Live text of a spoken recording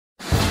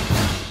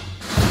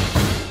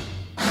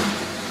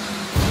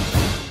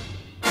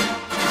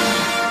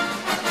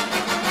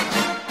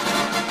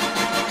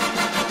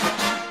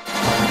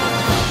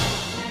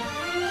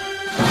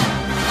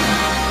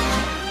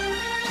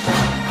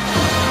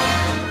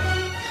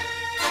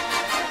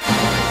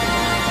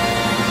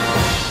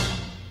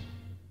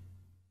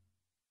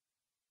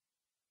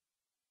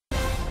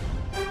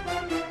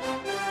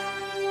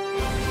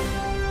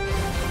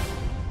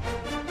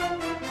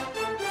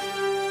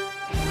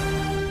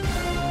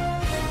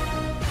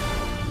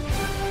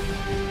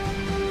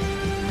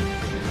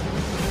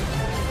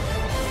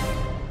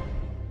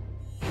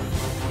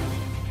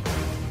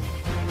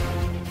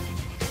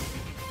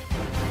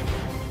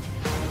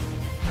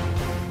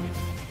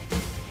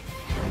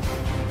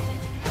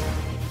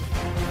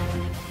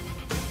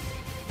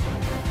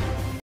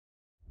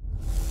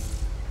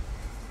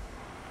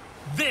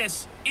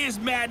This is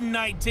Madden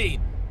 19.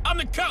 I'm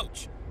the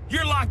coach.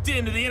 You're locked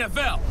into the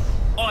NFL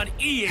on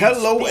EA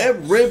Hello, Sports.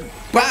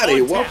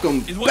 everybody. Welcome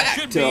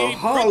back to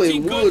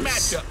Hollywood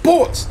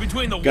Sports.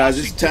 Guys,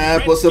 it's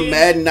time for some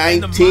Madden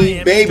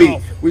 19,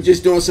 baby. We're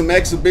just doing some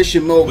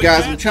exhibition mode,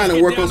 guys. I'm trying to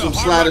work on some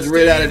sliders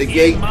right out of the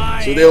gate,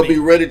 so they'll be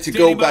ready to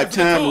go by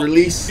time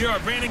release.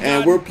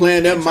 And we're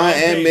playing them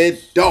Miami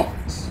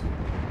Dolphins.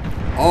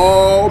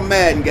 All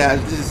Madden, guys.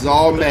 This is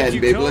all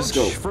Madden, baby. Let's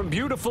go. From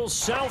beautiful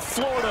South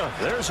Florida,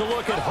 there's a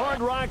look at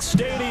Hard Rock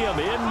Stadium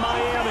in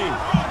Miami.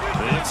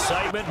 The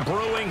excitement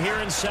brewing here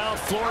in South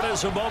Florida.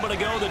 As a moment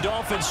ago, the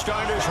Dolphins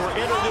starters were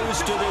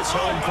introduced to this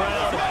home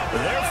crowd.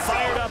 They're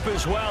fired up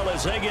as well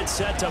as they get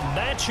set to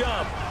match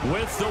up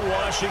with the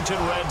Washington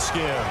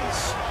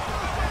Redskins.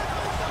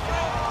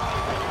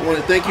 I want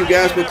to thank you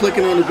guys for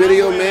clicking on the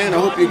video, man. I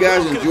hope you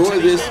guys enjoy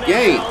this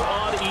game.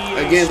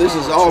 Again, this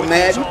is all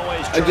Madden.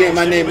 Again,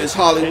 my name is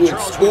Hollywood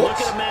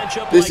Sports.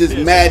 This is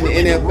Madden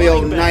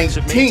NFL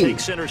 19.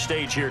 Center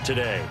stage here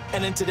today.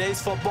 And in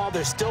today's football,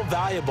 they're still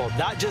valuable,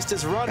 not just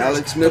as runners.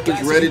 Alex Smith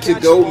is ready to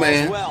go,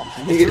 man.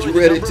 He is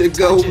ready to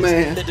go,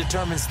 man. That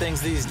determines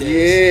things these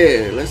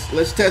days. Yeah,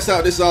 let's test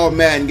out this all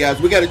Madden, guys.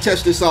 We got to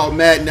test this all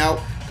Madden out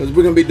because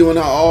we're gonna be doing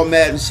our all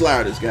Madden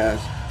sliders, guys.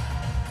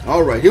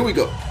 All right, here we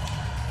go.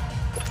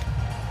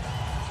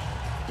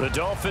 The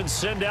Dolphins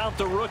send out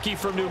the rookie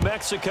from New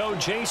Mexico,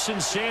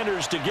 Jason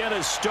Sanders, to get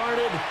us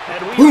started.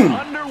 And we are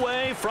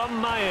underway from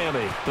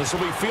Miami. This will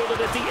be fielded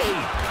at the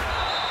 8.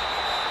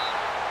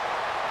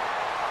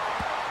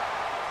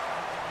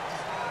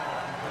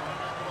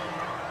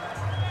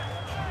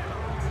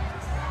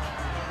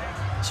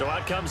 So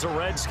out comes the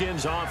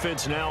Redskins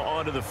offense now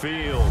onto the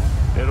field.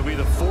 It'll be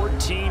the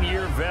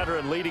 14-year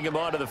veteran leading him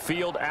onto the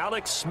field,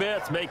 Alex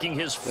Smith, making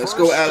his first Let's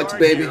go, Alex,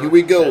 start baby. Here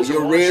we go.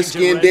 Your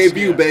Redskin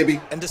debut,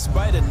 baby. And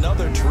despite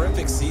another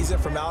terrific season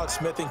from Alex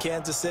Smith in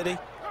Kansas City,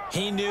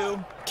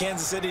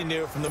 Kansas City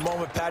knew from the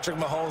moment Patrick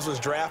Mahomes was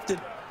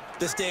drafted,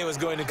 this day was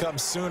going to come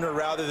sooner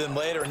rather than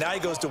later. And now he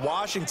goes to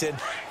Washington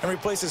and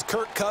replaces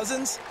Kirk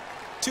Cousins.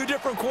 Two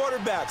different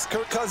quarterbacks.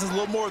 Kirk Cousins a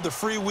little more of the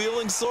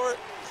freewheeling sort.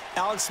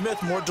 Alex Smith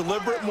more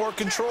deliberate, more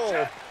control,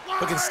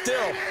 but can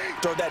still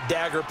throw that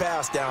dagger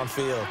pass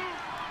downfield.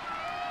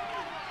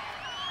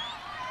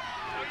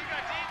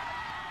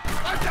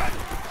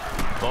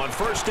 On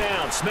first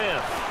down,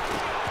 Smith.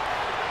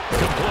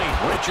 Complete.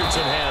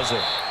 Richardson has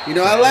it. You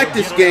know, I like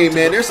this game,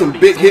 man. There's some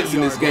big hits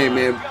in this game,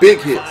 man. Big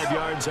hits. 5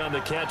 yards on the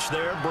catch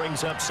there,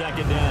 brings up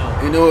second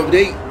down. You know, if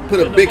they put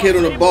a big hit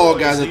on the ball,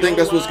 guys, I think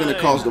that's what's going to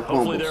cause the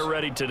Hopefully fumbles. they're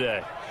ready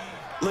today.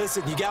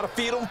 Listen, you got to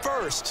feed them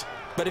first.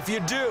 But if you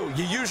do,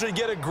 you usually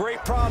get a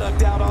great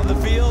product out on the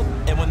field.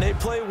 And when they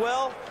play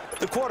well,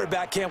 the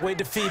quarterback can't wait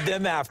to feed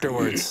them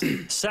afterwards.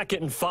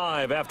 2nd and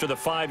 5 after the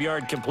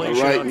 5-yard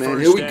completion. All right, man.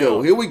 Here we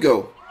go. Here we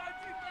go.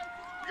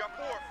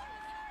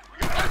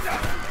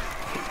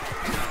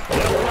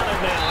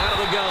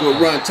 Good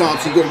run,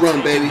 Thompson. Good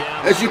run, baby.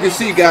 As you can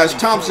see, guys,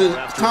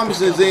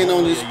 Thompson's in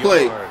on this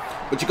play.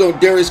 But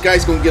Darius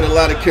Geis going to get a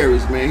lot of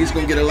carries, man. He's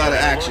going to get a lot of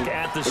action.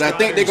 But I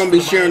think they're going to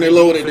be sharing their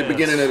load at the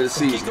beginning of the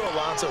season. When Kiko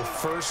Alonso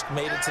first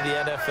made it to the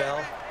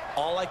NFL,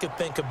 all I could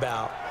think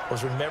about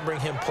was remembering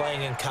him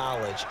playing in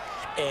college.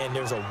 And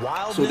there's a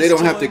wild. So they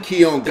don't have to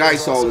key on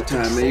Geis all the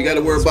time, man. You got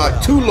to worry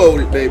about two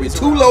loaded, baby.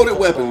 Two loaded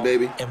weapon,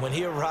 baby. And when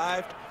he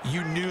arrived,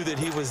 you knew that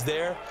he was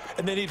there.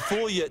 And then he'd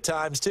fool you at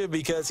times, too,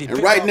 because he'd.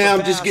 And right now,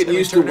 I'm just getting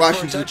used to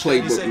Washington's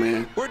playbook,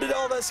 man. Where did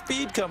all that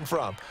speed come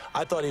from?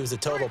 I thought he was a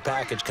total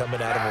package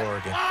coming out of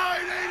Oregon.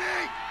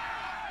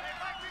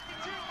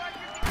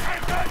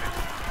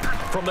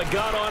 From the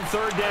gun on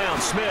 3rd down,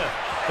 Smith.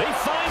 He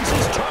finds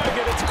his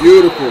target. It's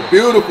beautiful,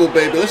 beautiful,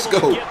 baby. Let's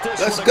go.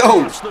 Let's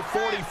go. The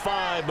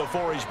 45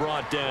 before he's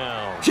brought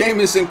down.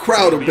 Jamison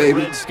Crowder,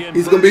 baby.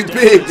 He's going to be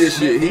big this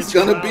year. He's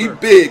going to be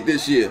big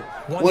this year.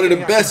 One of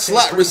the best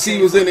slot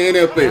receivers in the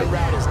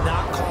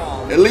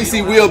NFL. At least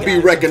he will be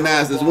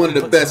recognized as one of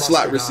the best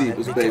slot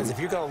receivers, baby. Because if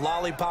you're going to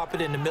lollipop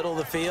it in the middle of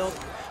the field,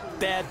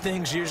 bad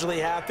things usually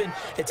happen.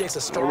 It takes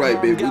a strong. All right,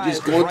 baby. We're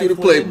just going through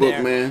the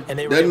playbook, man.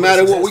 Doesn't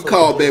matter what we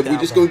call, baby. We're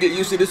just going to get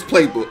used to this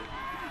playbook.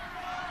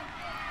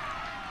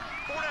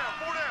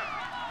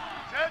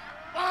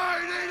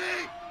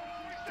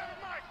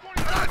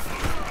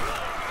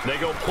 They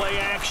go play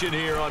action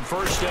here on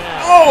 1st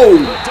down. Oh!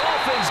 The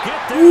Dolphins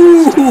get there.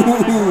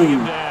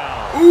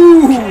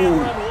 Ooh!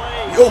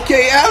 You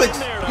okay, Alex?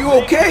 You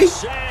okay?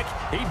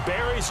 He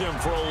buries him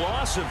for a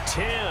loss of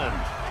 10.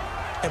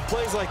 And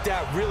plays like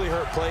that really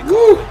hurt play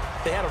calling.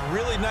 They had a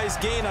really nice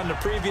gain on the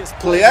previous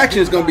play.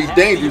 Action is going to be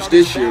dangerous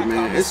this year,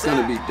 man. It's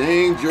going to be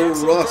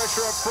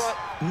dangerous.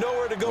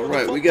 All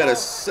right, we got a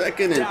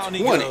 2nd and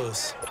 20.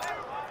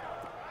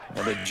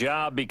 And the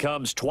job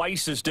becomes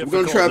twice as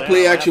difficult. We're going to try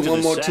play action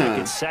one more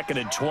time. It's 2nd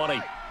and 20.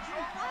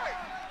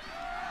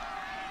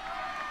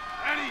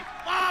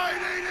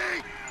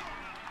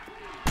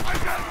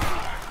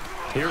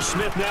 Here's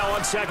Smith now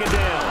on 2nd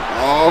down.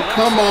 Oh,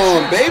 come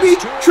on, baby.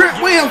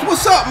 Trent Williams,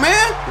 what's up,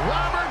 man?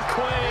 Robert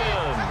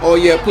Quinn. Oh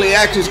yeah, play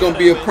action is gonna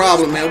be a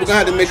problem, man. We're gonna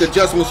have to make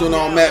adjustments on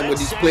our Madden with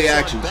these play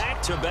actions.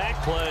 So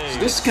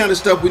this is the kind of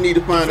stuff we need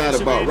to find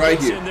out about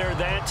right here. In there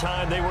that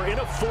time, they were in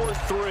a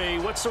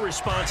 4-3. What's the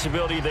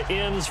responsibility of the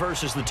ends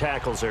versus the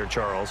tackles there,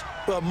 Charles?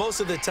 Well,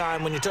 most of the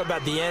time when you talk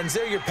about the ends,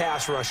 they're your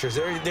pass rushers.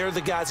 They're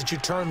the guys that you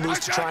turn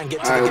loose to try and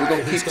get to. All right, we're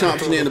gonna keep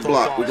Thompson in the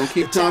block. We're gonna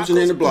keep Thompson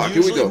in the block.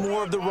 Here we go.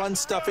 More of the run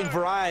stuffing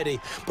variety,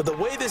 but the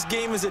way this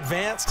game is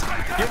advanced,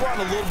 you're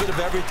wanting a little bit of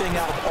everything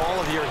out of all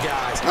of your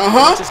guys.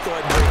 Just go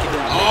ahead and break it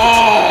down.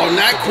 Oh,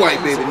 not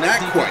quite, baby, not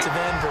quite.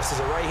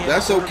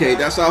 That's okay.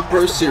 That's our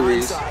first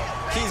series.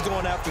 He's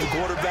going after the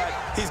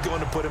quarterback. He's going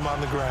to put him on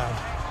the ground.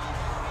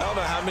 I don't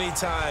know how many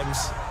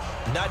times,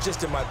 not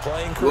just in my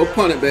playing career. We'll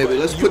punt it, baby.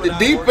 Let's put the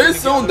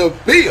defense on the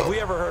field.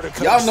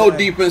 Y'all know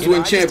defense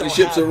win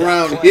championships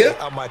around here.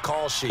 On my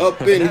call sheet. Up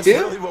in that's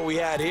here. Really what we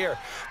had here.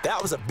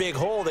 That was a big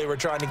hole they were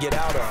trying to get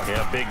out of.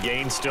 Yeah, big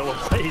gain, still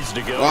a ways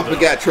to go. Oh, I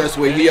forgot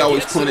Trustway. He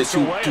always punted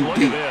too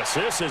deep. I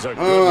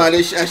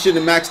should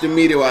have maxed the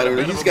meter out of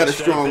him. He's got a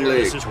strong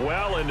leg. This is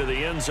well into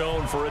the end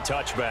zone for a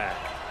touchback.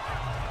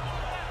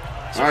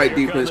 All right,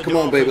 defense, come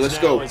on, baby, let's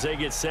go. As they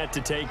get set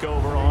to take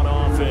over on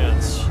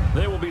offense,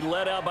 they will be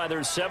led out by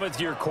their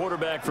 7th-year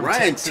quarterback from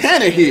Ryan Texas,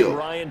 Tannehill.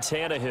 Ryan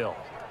Tannehill.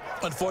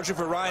 Unfortunate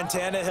for Ryan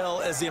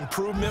Tannehill, as the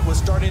improvement was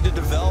starting to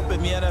develop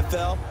in the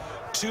NFL.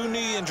 2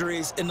 knee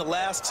injuries in the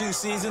last 2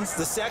 seasons.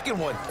 The second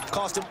one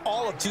cost him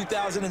all of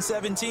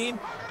 2017.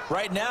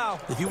 Right now,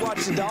 if you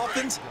watch the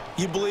Dolphins,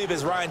 you believe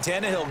as Ryan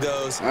Tannehill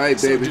goes, all right,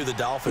 baby. So do the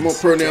Dolphins.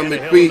 Come on, Pernell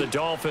McPhee.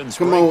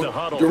 Come on,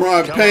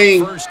 Deron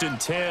Payne.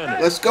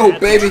 Let's go,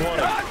 baby.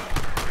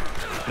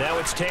 Now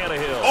it's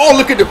Tannehill. Oh,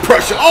 look at the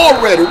pressure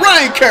already.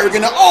 Ryan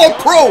Kerrigan, an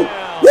all-pro.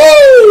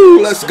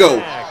 Woo! Let's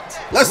go.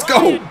 Let's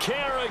go.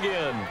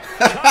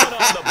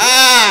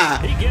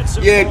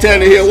 Yeah,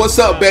 Tannehill, what's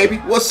up, baby?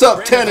 What's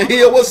up,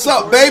 Tannehill? What's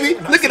up, baby?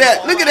 Look at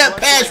that. Look at that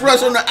pass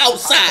rush on the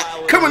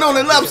outside. Coming on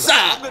the left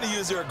side.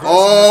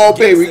 Oh,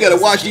 baby, you got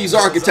to watch these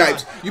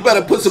archetypes. You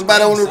better put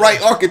somebody on the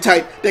right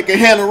archetype that can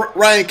handle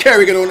Ryan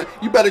Kerrigan on it.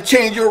 You better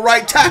change your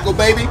right tackle,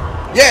 baby.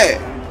 Yeah,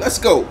 let's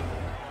go.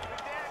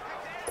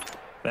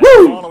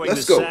 Woo!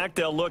 Let's go. Sack,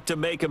 they'll look to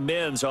make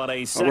amends on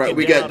a all right,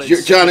 we got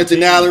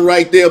Jonathan Allen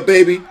right there,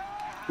 baby.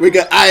 We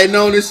got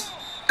Ioannidis.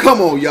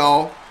 Come on,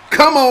 y'all.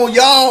 Come on,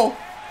 y'all.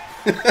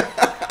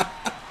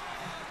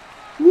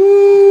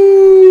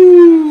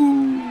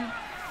 Woo.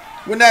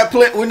 We're not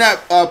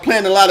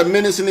playing a lot of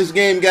minutes in this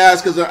game,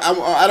 guys, because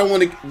I don't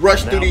want to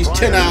rush through these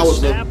 10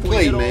 hours of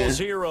play, man.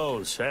 So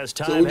we're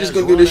just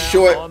gonna do this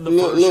short,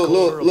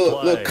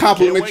 little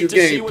complimentary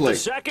gameplay.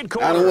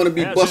 I don't want to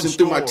be busting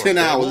through my 10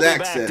 hours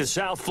access. To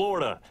South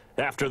Florida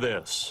after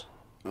this.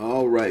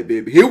 All right,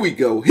 baby. Here we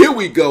go. Here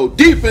we go.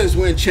 Defense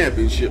win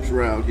championships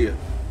around here.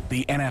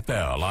 The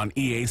NFL on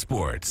EA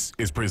Sports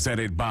is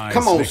presented by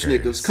Come on,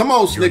 Snickers. Come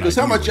on, Snickers.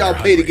 How much y'all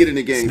pay to get in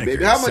the game,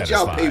 baby? How much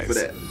y'all pay for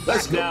that?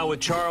 Let's go. Now with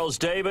Charles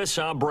Davis,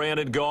 I'm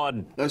Brandon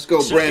Gaudin. Let's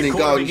go, Brandon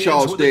Gaudin,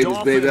 Charles Davis,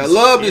 baby. I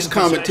love this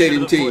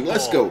commentating team.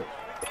 Let's go.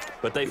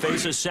 But they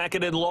face a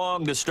 2nd and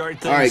long to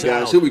start things out. All right,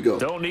 guys, here we go.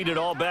 Don't need it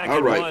all back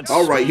at once.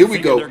 All right, here we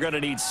go. They're going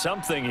to need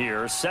something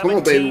here. Come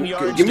on, baby.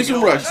 Give me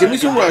some rush. Give me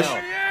some rush.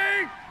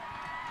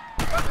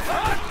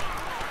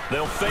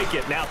 They'll fake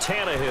it. Now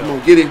Tannehill. Come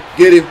on, get him.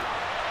 Get him.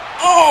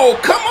 Oh,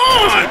 come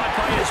on!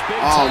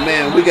 Oh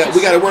man, we got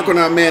to work on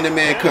our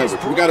man-to-man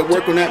coverage. We got to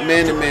work on that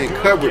man-to-man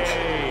coverage.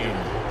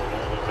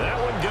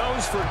 That one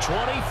goes for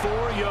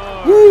 24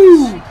 yards.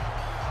 Woo!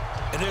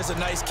 And there's a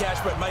nice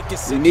catch by Mike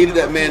Gesicki. We needed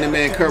that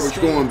man-to-man coverage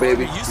going,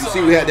 baby. You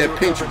see, we had that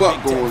pinch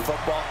buck going.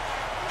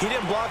 He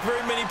didn't block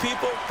very many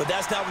people, but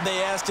that's not what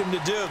they asked him to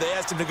do. They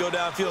asked him to go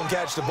downfield and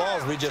catch the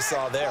balls we just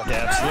saw there.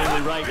 Yeah,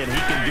 absolutely right, and he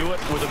can do it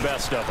with the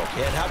best of them.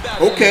 Yeah, and how about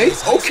okay,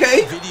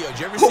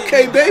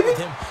 baby.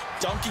 Him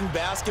dunking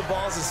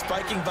basketballs and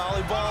spiking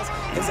volleyballs,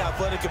 his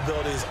athletic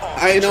ability is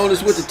off. I ain't on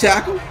this with the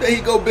tackle. There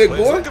you go, big boy.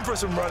 He was looking for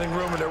some running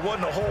room, and there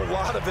wasn't a whole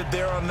lot of it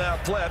there on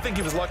that play. I think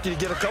he was lucky to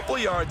get a couple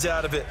of yards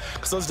out of it,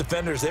 because those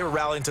defenders, they were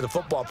rallying to the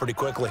football pretty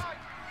quickly.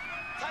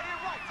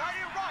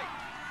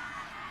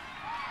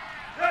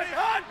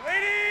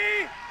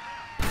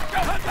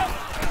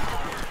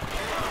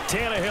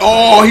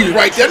 Oh, he's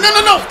right there. No.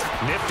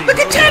 Look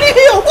at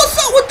Tannehill. What's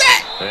up with that?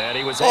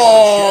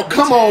 Oh,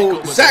 come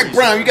on. Zach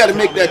Brown, you got to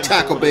make that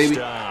tackle, baby.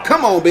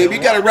 Come on, baby.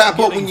 You got to wrap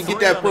up when you get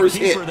that first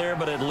hit. Don't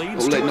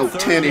let no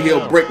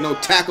Tannehill break no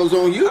tackles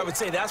on you. I would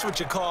say that's what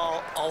you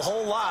call a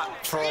whole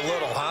lot for a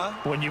little, huh?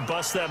 When you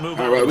bust that move.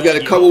 All right, we got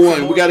to cover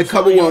one. We got to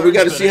cover one. We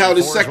got to see how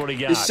the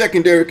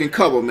secondary can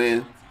cover,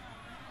 man.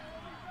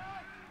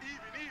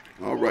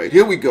 All right,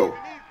 here we go.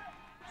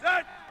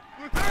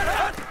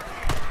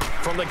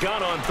 From the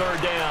gun on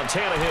 3rd down,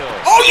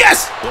 Tannehill. Oh,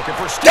 yes!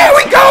 There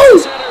we go!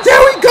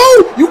 There we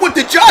go! You went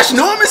to Josh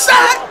Norman's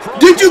side?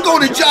 Did you go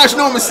to Josh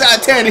Norman's side,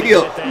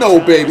 Tannehill?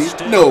 No, baby.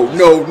 No.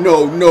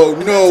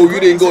 You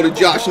didn't go to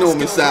Josh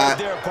Norman's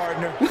side.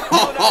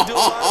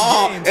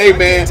 Hey,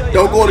 man,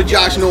 don't go to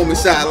Josh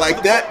Norman's side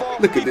like that.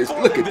 Look at this.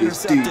 Look at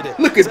this D.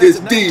 Look at this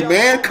D,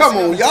 man. Come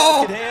on,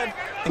 y'all.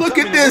 Look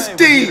at this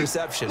D.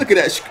 Look at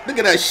that. Look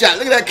at that shot.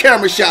 Look at that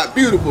camera shot.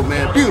 Beautiful,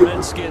 man. Beautiful.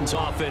 Redskins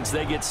offense,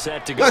 they get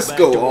set to go Let's back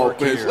go, to work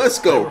offense. here. Let's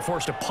go. They were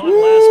forced to punt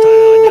last time,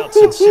 and I doubt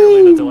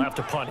sincerely that they'll have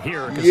to punt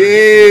here.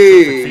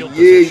 Yeah.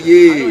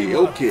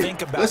 Okay.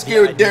 Let's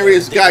give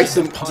Darius Guy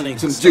some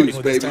juice,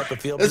 baby.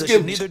 Let's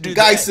give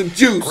Guy some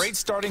juice. Great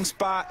starting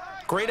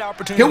spot. Great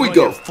opportunity. Here we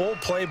go. Full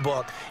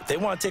playbook. If they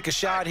want to take a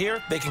shot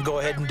here, they can go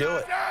ahead and do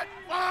it.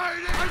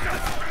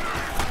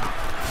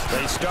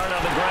 They start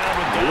on the ground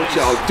with what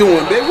y'all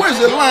doing, baby? Where's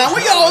the line?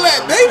 Where y'all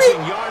at, baby?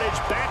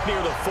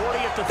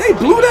 They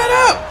blew that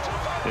up.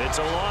 It's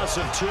a loss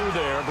of 2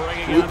 there,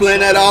 bringing We're playing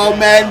that all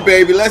Madden,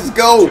 baby. Let's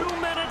go.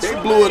 They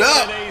blew it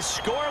up. A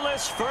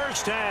scoreless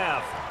first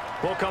half.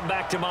 We'll come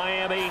back to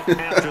Miami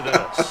after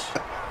this.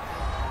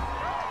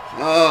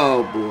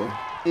 Oh boy.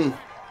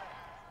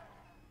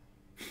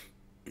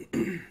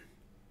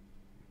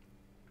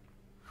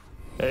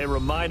 A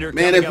reminder,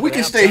 man, if we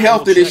can stay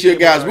healthy this year,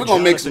 guys, we're going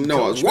to make some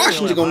noise.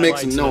 Washington's going to make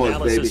some noise,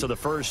 baby.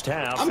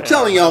 I'm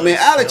telling y'all, man,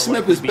 Alex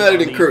Smith is better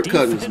than Kirk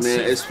Cousins, man,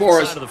 as far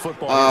as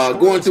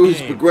going through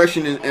his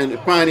progression and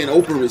finding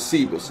open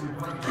receivers.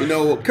 You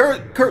know,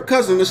 Kirk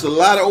Cousins missed a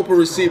lot of open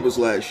receivers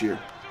last year.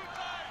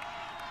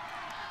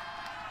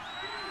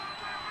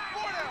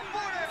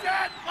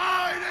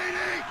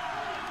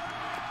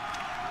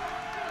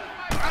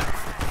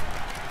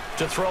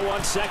 To throw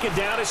on second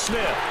down is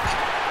Smith.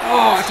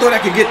 Oh, I thought I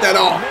could get that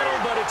off.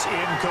 But it's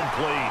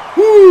incomplete.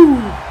 Woo.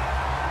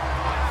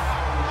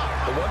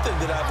 The one thing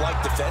that I've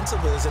liked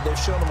defensively is that they've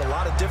shown them a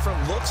lot of different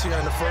looks here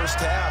in the first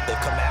half. They've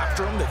come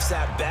after them. They've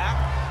sat back.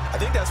 I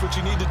think that's what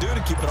you need to do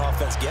to keep an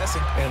offense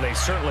guessing. And they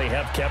certainly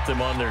have kept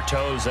them on their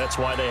toes. That's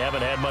why they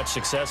haven't had much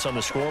success on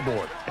the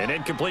scoreboard. An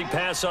incomplete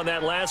pass on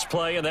that last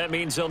play, and that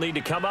means they'll need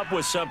to come up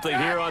with something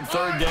here on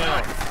third down.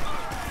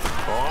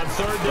 On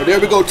third down. Oh, there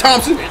we go,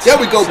 Thompson. There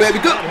we go,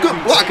 baby. Good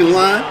blocking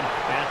line.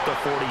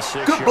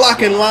 Good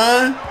blocking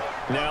line.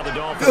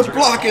 Good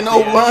blocking,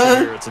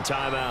 O-line. It's a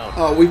timeout.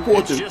 Oh, we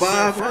 4th and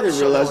 5. I didn't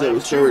realize that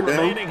was third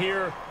down.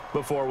 Here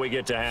before we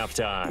get to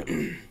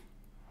halftime.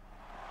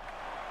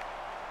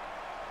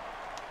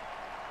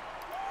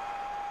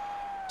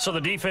 So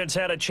the defense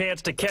had a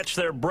chance to catch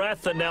their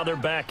breath, and now they're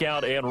back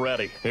out and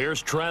ready.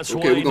 Here's Tressway.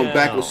 Okay, we're going to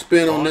backward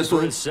spin on this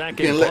one.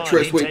 Can't let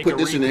Tressway put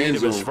this in the end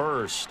zone.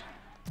 First.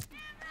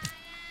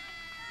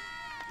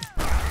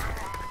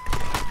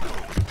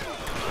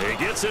 He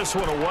gets this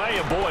one away,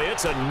 and boy,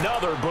 it's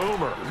another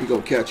boomer. He's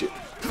going to catch it.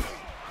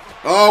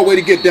 Oh, way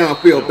to get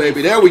downfield,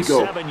 baby. There we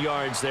go. 7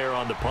 yards there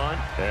on the punt.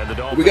 And the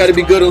Dolphins we got to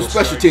be good on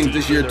special teams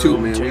this year, too,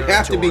 man. We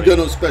have to be good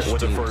on special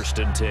teams. With a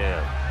 1st and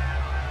 10.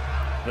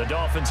 The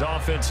Dolphins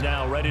offense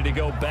now ready to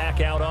go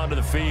back out onto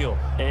the field.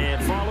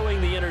 And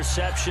following the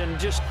interception,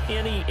 just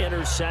any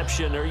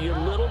interception, are you a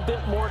little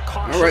bit more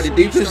cautious? All right, the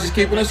defense is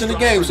keeping us in the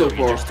game so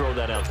far. Just throw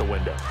that out the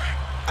window.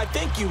 I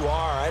think you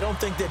are. I don't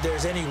think that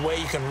there's any way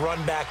you can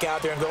run back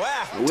out there and go,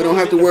 we don't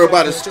have to worry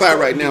about a spot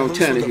right now on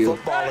Tannehill.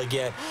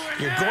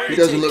 He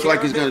doesn't look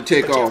like he's going to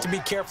take off. You have to be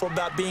careful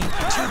about being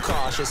too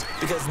cautious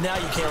because now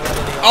you can't run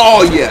any.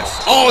 Oh,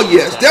 yes. Oh,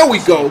 yes. There we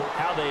go.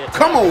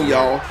 Come on,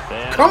 y'all.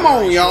 Come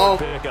on, y'all.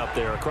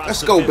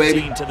 Let's go,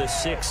 baby. To the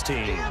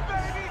 16.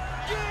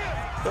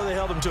 Well, they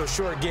held him to a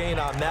short gain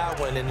on that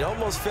one, and it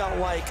almost felt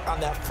like on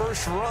that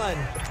first run,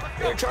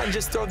 they were trying to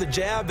just throw the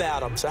jab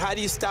at him. So how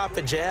do you stop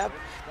a jab?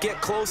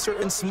 Get closer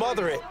and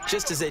smother it,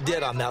 just as they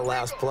did on that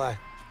last play.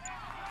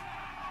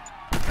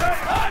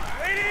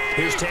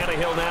 Here's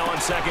Tannehill now on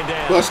second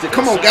down. Busted.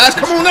 Come on, guys.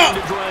 Come on up.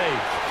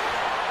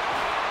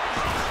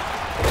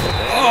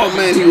 Oh,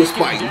 man, he was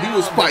fighting. He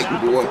was fighting,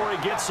 boy. Before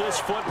he gets this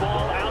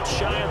football out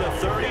shy of the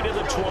 30 to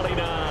the 29.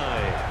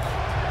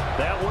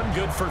 That one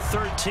good for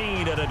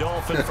 13 at a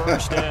Dolphin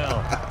first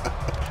down.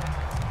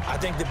 I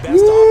think the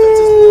best offenses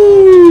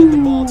love to get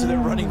the ball to their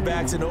running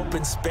backs in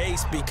open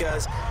space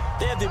because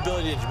they have the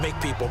ability to make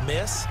people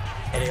miss,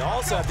 and they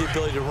also have the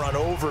ability to run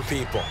over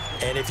people.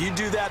 And if you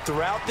do that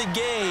throughout the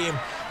game,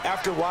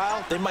 after a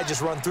while, they might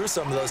just run through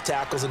some of those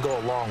tackles and go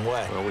a long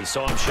way. Well, we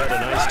saw him shed a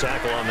nice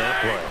tackle on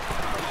that play.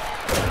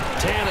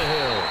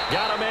 Tannehill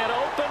got a man open.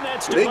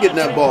 They getting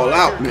that ball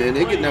out, man.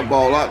 They getting that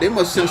ball out. They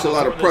must sense a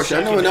lot of pressure.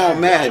 I know in all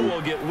Madden,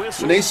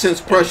 when they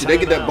sense pressure, they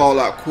get that ball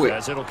out quick.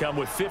 As it'll come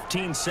with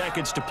 15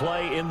 seconds to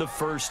play in the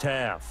first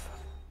half.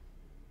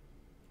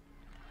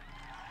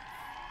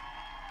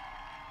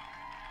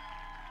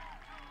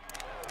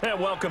 And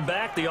welcome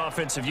back. The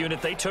offensive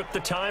unit, they took the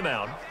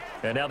timeout.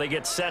 And now they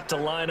get set to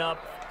line up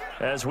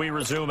as we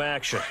resume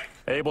action.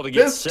 Able to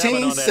get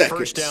 7 on that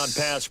first down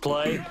pass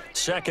play.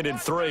 2nd and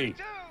 3.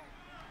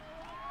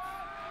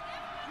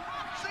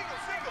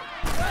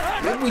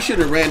 Maybe we should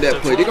have ran that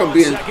play. They're going to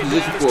be in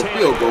position for a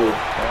field goal.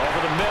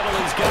 Over the middle,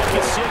 he's got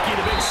Gesicki,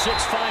 the big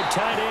 6'5"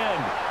 tight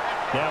end.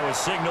 Now a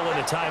signal and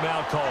a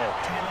timeout call.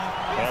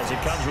 As it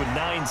comes with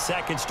 9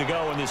 seconds to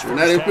go in this first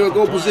half. We're not in field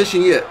goal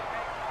position yet.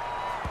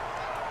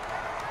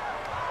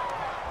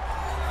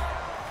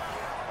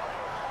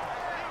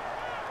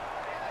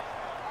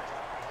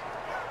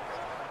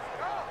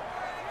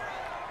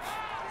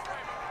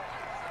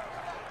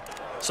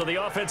 So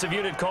the offensive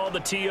unit called the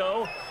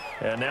TO.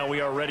 And now we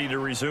are ready to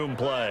resume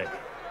play.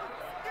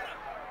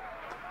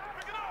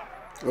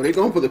 Oh, they're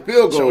going for the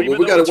field goal, but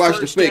we got to watch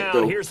the fake,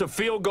 though. Here's the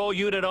field goal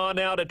unit on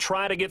now to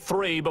try to get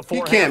 3 before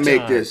he can't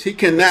make this. He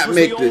cannot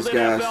make this,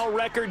 guys. NFL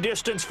record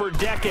distance for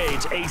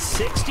decades, a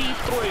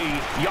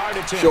 63-yard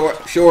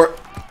attempt. Short.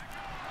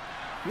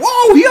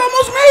 Whoa, he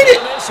almost made it.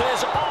 And this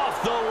is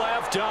off the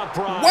left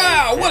upright.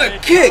 Wow, what a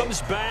it kick.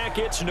 Comes back,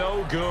 it's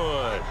no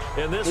good.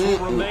 And this will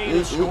remain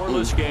a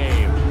scoreless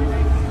game.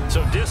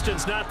 So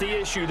distance not the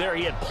issue there.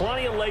 He had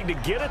plenty of leg to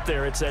get it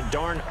there. It's that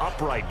darn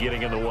upright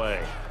getting in the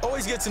way.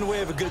 Always gets in the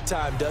way of a good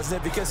time, doesn't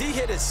it? Because he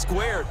hit it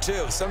square,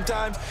 too.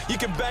 Sometimes you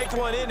can bank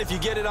one in if you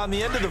get it on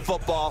the end of the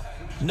football.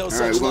 No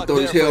such luck there. All right, we're going to throw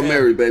this Hail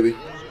Mary, baby.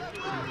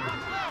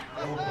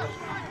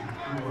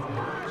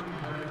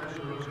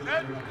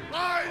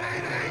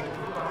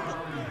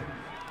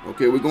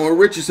 Okay, we're going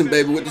Richardson,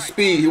 baby, with the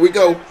speed. Here we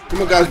go.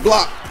 Come on, guys,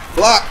 block.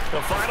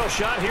 The final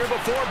shot here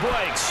before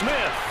break.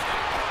 Smith.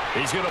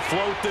 He's going to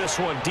float this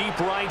one deep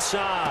right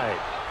side.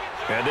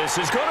 And this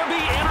is going to be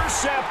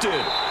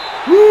intercepted.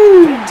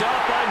 Woo. Picked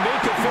up by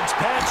Minka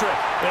Fitzpatrick.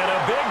 And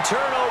a big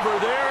turnover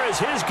there as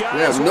his guys.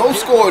 We have no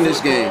score in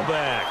this game.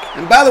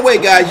 And by the way,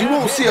 guys, you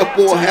won't see a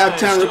full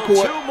halftime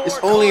report. It's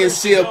only in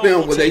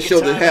CFM where they show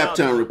the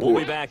halftime report.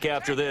 We'll be back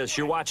after this.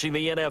 You're watching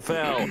the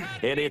NFL,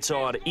 and it's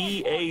on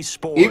EA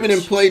Sports. Even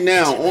in Play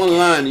Now,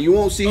 online, you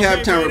won't see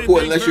halftime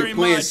report unless you're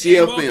playing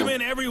CFM.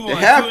 The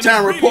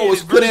halftime report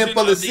was put in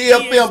for the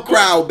CFM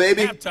crowd,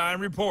 baby. Halftime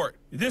report.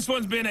 This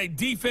one's been a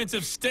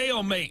defensive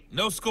stalemate.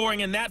 No scoring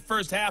in that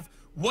first half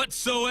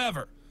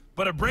whatsoever.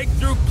 But a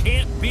breakthrough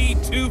can't be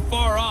too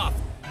far off.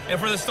 And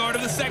for the start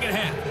of the second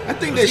half, I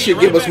think they should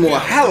give us more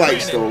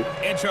highlights, though.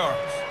 And Charles.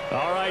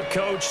 All right,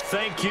 Coach,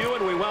 thank you,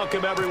 and we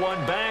welcome everyone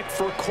back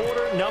for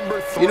quarter number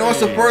 3. You know, it's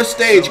the first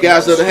stage,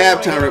 guys, of the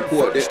halftime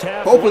report.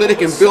 Hopefully they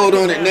can build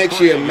on it next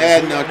year in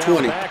Madden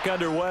 20. Back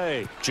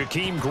underway.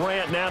 Jakeem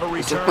Grant now to return.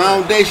 It's the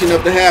foundation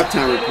of the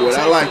halftime report.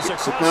 I like it.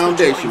 It's the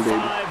foundation,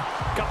 baby.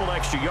 Couple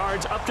extra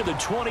yards up to the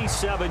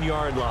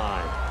 27-yard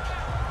line.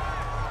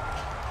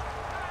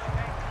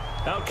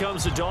 Out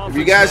comes the Dolphins. If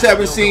you guys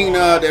haven't seen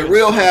the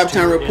real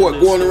halftime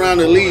report going around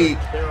the league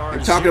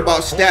and talking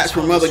about stats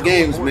from other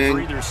games,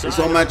 man, it's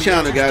on my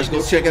channel, guys.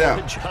 Go check it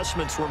out.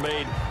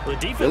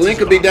 The link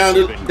will be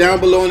down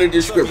below in the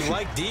description. If you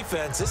like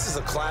defense, this is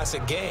a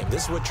classic game.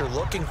 This is what you're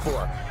looking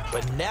for.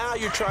 But now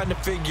you're trying to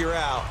figure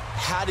out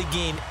how to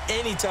gain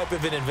any type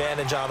of an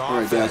advantage on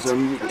offense. All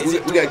right, guys, we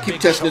got to keep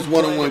testing this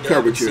one-on-one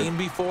coverage here.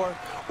 Before,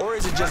 or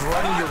is it just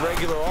running your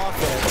regular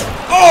offense?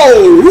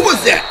 Oh, who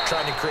was that?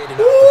 Trying to create an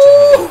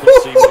opportunity.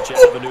 We'll see which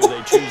avenue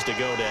they choose to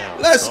go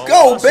down. Let's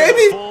go,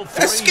 baby.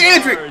 That's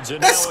Scandrick.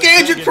 That's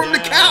Scandrick from the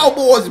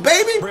Cowboys,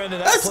 baby.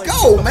 Let's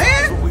go,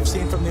 man. What we've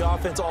seen from the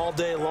offense all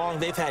day long.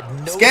 They've had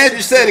no.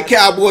 Scandrick said the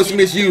Cowboys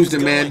misused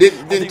him, man.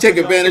 Didn't take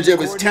advantage of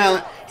his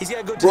talent.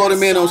 Brought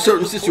him in on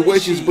certain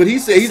situations, but he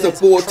said he's a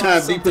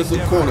full-time defensive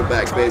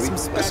cornerback, baby.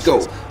 Let's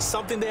go.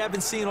 Something they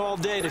haven't seen all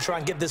day to try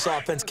and get this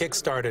offense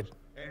kick-started.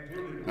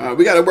 All right,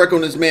 we got to work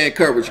on this man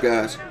coverage,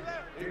 guys.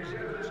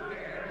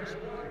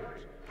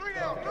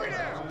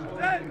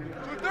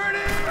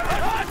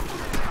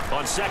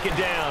 On second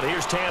down,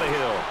 here's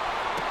Tannehill.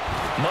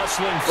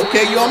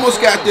 Okay, you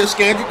almost got there,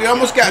 Scandrick. You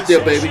almost got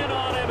there, baby.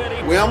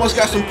 We almost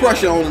got some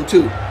pressure on him,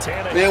 too.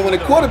 Man, when the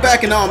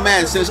quarterback and all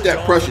man sense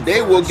that pressure,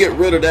 they will get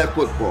rid of that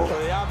football. Well,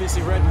 they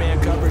obviously read man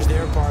coverage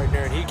their partner,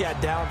 and he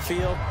got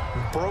downfield,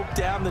 broke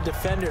down the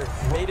defender,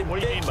 made him.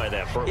 What do you mean by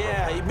that?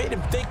 Yeah, he made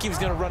him think he was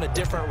going to run a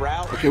different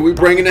route. Okay, we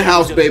bringing the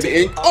house,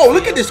 baby. And, oh,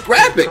 look at this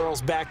graphic.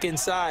 Curls back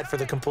inside for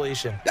the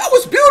completion. That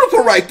was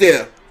beautiful right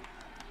there.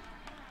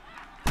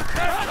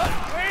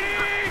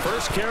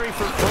 First carry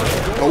for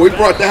oh, we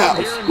brought the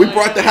house. We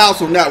brought the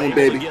house on that one,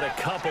 baby.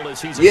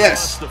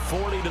 Yes.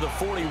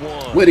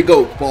 Way to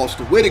go,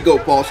 Foster. Way to go,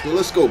 Foster.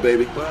 Let's go,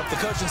 baby. Well, if the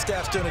coaching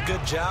staff's doing a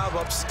good job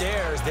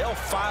upstairs, they'll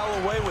file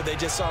away what they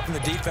just saw from the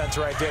defense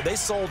right there. They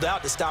sold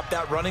out to stop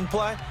that running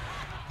play.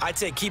 I'd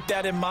say keep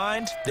that in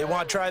mind. They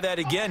want to try that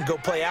again. Go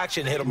play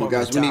action, hit them over the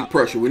top. Guys, we need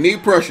pressure. We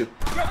need pressure.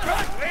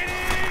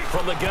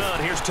 From the gun,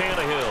 here's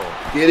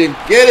Tannehill. Get him.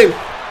 Get him.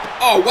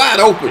 Oh, wide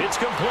open. It's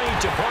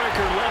complete to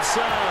Parker left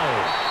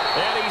side.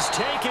 And he's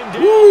taken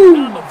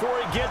down before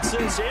he gets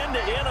us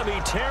into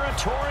enemy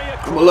territory.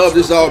 I'm going to love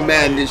this all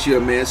Madden this year,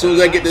 man. As soon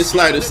as I get this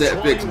slider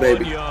set fixed,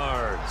 baby.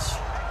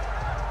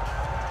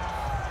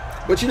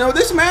 But, you know,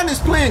 this Madden is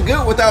playing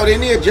good without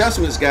any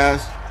adjustments,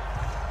 guys.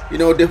 You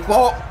know,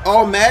 default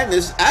all Madden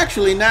is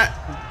actually not,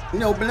 you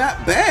know,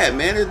 not bad,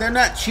 man. They're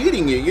not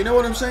cheating you. You know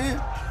what I'm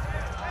saying?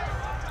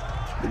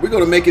 But we're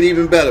going to make it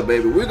even better,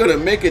 baby. We're going to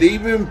make it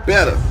even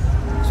better.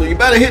 So you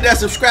better hit that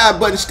subscribe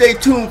button. Stay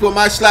tuned for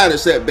my slider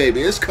set,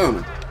 baby. It's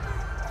coming.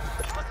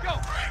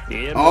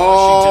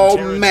 Oh,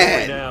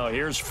 man. Now.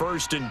 Here's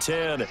 1st and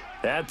 10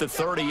 at the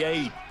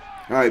 38.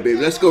 All right, baby.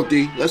 Let's go,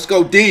 D. Let's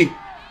go, D.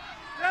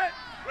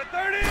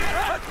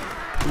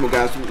 Come on,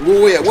 guys.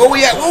 Where we at? Where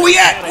we at? Where we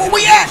at? Where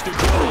we at?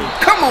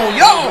 Come on,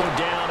 y'all.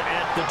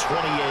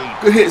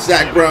 Good hit,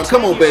 Zach Brown.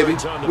 Come on, baby.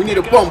 We need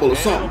a fumble or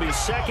something. It'll be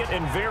second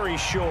and very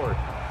short.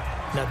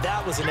 Now,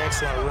 that was an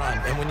excellent run.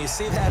 And when you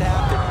see that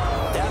happen,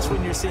 that's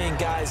when you're seeing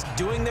guys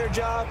doing their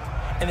job,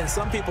 and then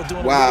some people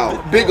doing wow, a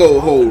little bit big more.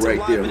 old hole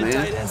right there, man.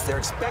 Tight ends, they're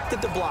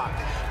expected to block.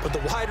 But the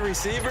wide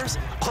receivers,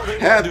 all they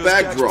have want to do is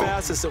back catch draw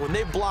passes. So when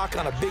they block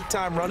on a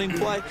big-time running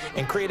play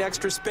and create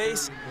extra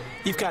space,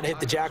 you've kind of hit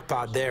the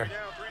jackpot there.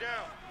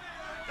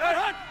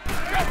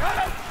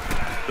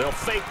 They'll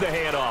fake the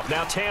handoff.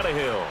 Now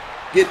Tannehill.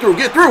 Get through,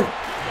 get through.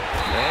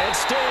 And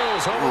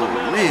Stills over the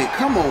middle. Man,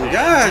 come on,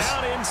 guys.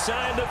 Down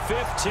inside the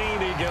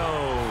 15 he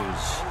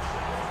goes.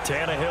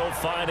 Tannehill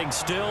finding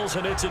Stills,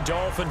 and it's a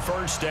Dolphin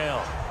first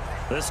down.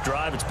 This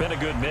drive, it's been a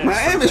good mix.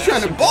 Miami's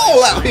trying to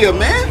ball out here,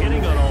 man.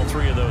 Hitting on all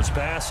three of those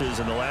passes,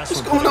 and the last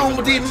What's going on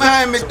with these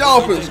Miami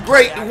Dolphins?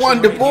 Great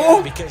Wonder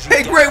Boy.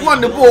 Hey, Great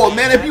Wonder Boy,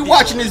 man. If you're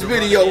watching this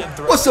video,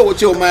 what's up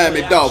with your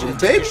Miami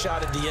Dolphins, baby?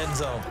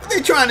 What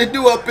they trying to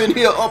do up in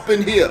here, up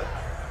in here?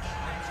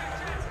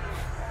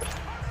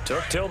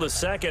 Took till the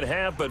second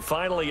half, but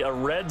finally a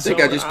red I zone.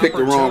 think I just picked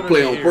the wrong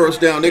play on first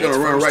down. They're going to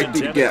run right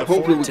through the gap.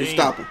 Hopefully we can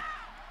stop them.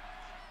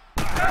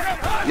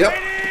 Yep.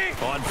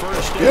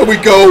 There we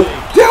go.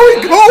 There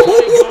we go.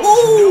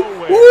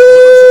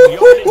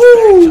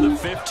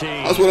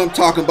 That's what I'm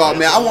talking about,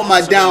 man. I want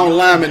my down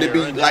linemen to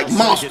be like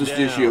monsters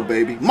this year,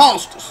 baby.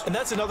 Monsters. And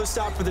that's another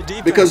stop for the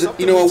defense. Because,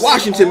 you know, in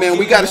Washington, man,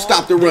 we got to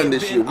stop the run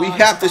this year. We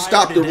have to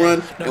stop the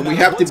run, and we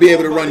have to be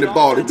able to run the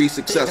ball to be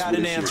successful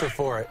this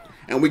year.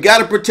 And we got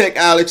to protect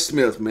Alex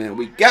Smith, man.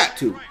 We got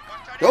to.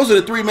 Those are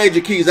the three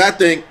major keys, I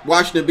think,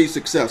 Washington be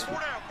successful.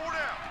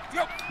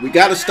 We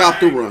got to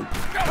stop the run.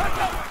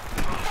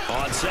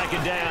 On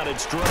second down,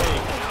 it's Drake.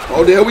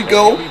 Oh, there we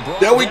go.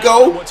 There we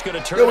go.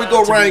 There we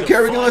go, Ryan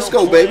Kerrigan. Let's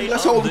go, baby.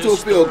 Let's hold him to a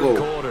field goal.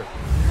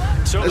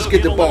 Let's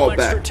get the ball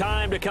back.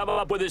 Time to come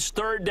up with his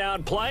third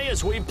down play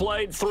as we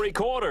played 3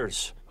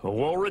 quarters.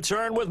 We'll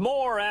return with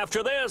more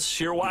after this.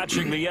 You're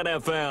watching the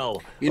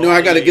NFL. You know,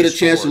 I got to get a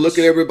chance to look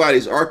at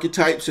everybody's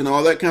archetypes and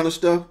all that kind of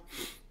stuff.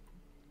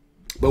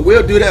 But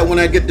we'll do that when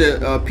I get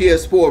the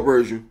PS4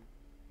 version.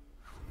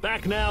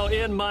 Back now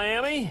in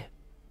Miami,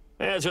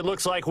 as it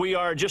looks like we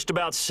are just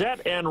about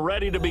set and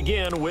ready to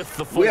begin with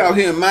the fourth. We out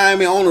here in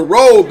Miami on the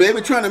road,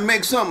 baby, trying to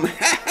make something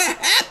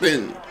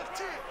happen.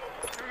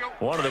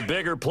 One of the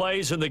bigger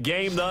plays in the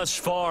game thus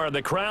far.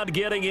 The crowd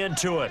getting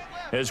into it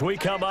as we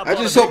come up. I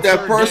just hope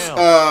that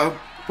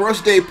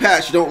first day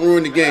patch don't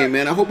ruin the game,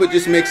 man. I hope it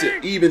just makes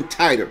it even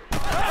tighter.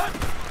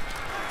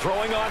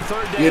 Throwing on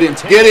third down. Get him,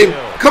 get him.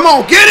 Come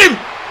on, get him.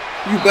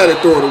 You better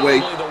throw it away.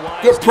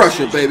 Good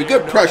pressure, baby.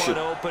 Good pressure.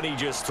 Open, he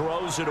just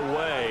throws it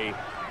away,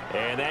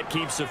 and that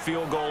keeps the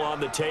field goal on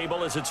the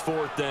table as it's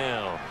 4th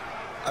down.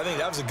 I think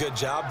that was a good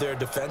job there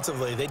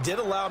defensively. They did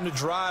allow them to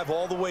drive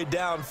all the way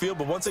downfield,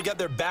 but once they got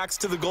their backs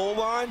to the goal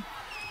line,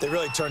 they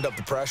really turned up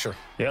the pressure.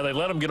 Yeah, they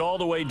let them get all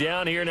the way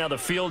down here. Now the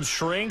field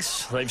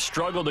shrinks. They've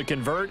struggled to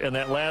convert, and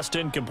that last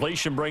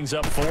incompletion brings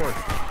up 4th.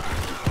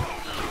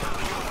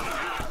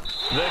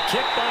 The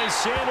kick by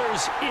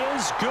Sanders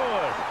is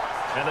good,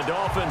 and the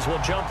Dolphins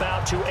will jump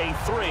out to a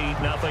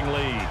 3-0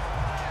 lead.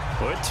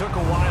 Well, it took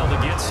a while to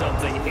get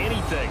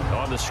anything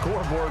on the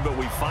scoreboard, but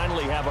we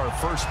finally have our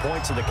first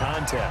points of the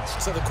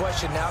contest. So the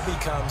question now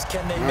becomes,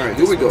 can they make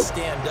this one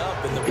stand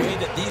up? And the way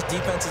that these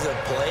defenses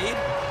have played,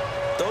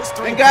 those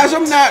 3 And guys,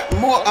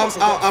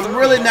 I'm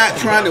really not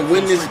trying to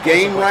win this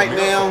game right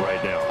now.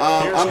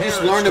 I'm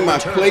just learning my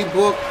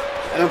playbook,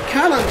 and I'm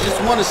kind of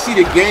just want to see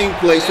the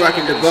gameplay so I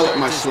can develop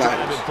my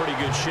sliders.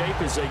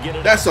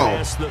 That's all.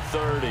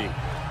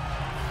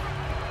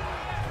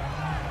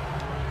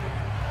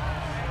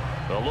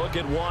 A look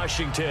at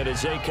Washington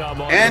as they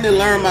come on. And to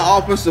learn my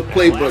offensive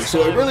playbook,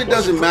 so it really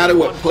doesn't matter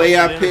what play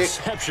I pick.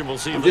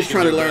 I'm just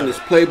trying to learn this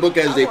playbook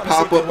as they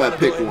pop up. I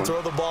pick one.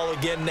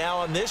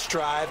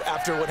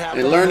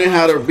 And learning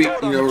how to be,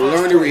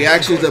 learn the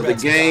reactions of the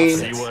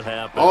game,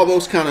 all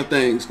those kind of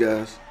things,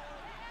 guys.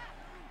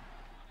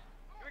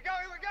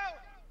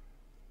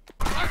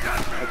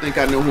 I think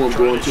I know who I'm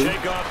going to.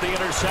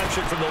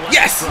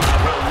 Yes!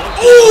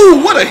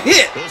 Ooh, what a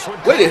hit!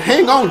 Way to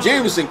hang on,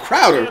 Jamison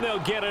Crowder.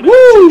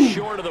 Woo!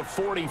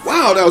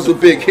 Wow, that was a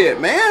big hit,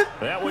 man.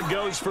 Man,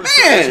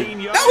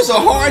 that was a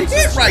hard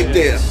hit right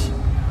there.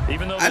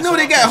 I know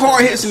they got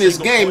hard hits in this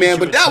game, man,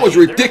 but that was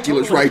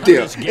ridiculous right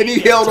there. And he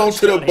held on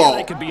to the ball.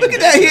 Look at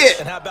that hit.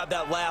 And how about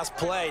that last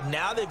play?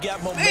 Now they've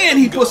got momentum. Man,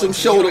 he put some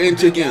shoulder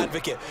into him.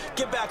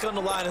 Get back on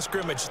the line of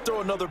scrimmage. Throw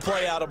another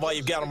play out while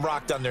you've got them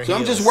rocked on their heels. So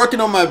I'm just heels. working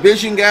on my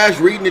vision, guys,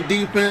 reading the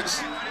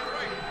defense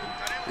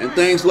and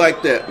things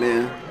like that,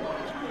 man.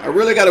 I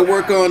really got to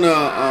work on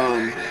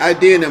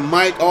idea and the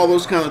mic, all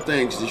those kind of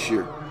things this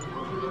year.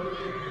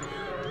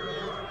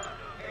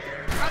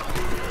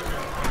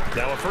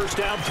 Now a first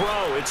down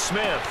throw. It's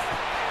Smith.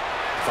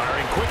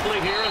 Firing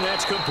quickly here, and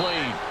that's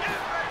complete.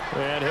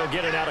 And he'll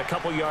get it out a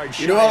couple yards.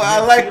 You know, I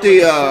like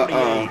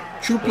the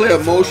true player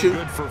motion,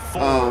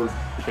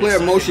 player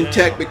motion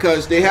tech,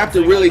 because they have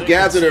to really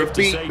gather their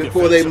feet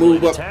before they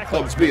move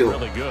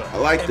upfield. I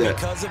like that.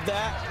 Because of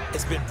that,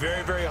 It's been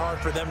very, very hard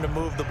for them to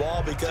move the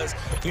ball because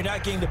you're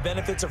not getting the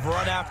benefits of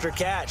run after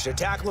catch. They're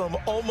tackling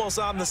them almost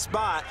on the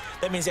spot.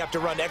 That means you have to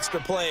run extra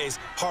plays,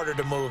 harder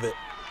to move it.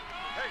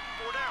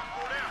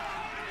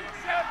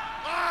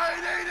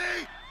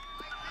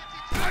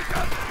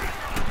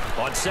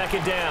 On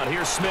second down,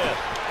 here's Smith.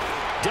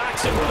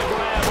 Doxson with a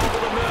grab over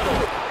the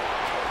middle.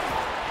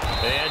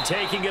 And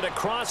taking it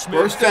across.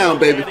 First down,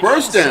 baby.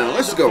 First down.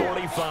 Let's go.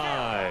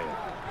 45.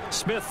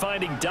 Smith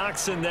finding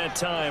Doxson that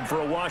time for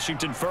a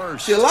Washington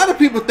first. See, a lot of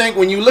people think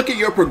when you look at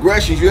your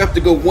progressions, you have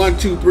to go 1,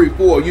 2, 3,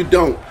 4. You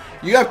don't.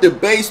 You have to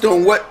based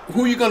on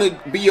who you're going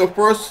to be your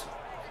first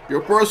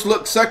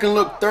look, second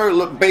look, third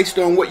look, based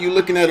on what you're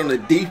looking at on the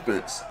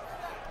defense.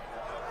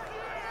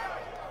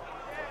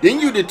 Then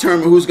you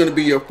determine who's going to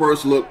be your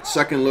first look,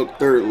 second look,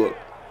 third look.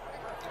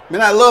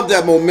 Man, I love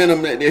that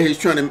momentum that he's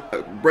trying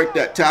to break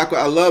that tackle.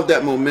 I love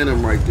that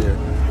momentum right there.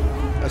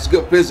 That's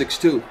good physics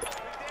too.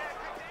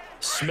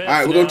 Smith. All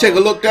right, we're going to take a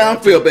look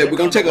downfield, baby. We're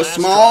going to take a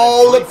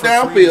small look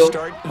downfield.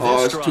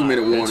 Oh, it's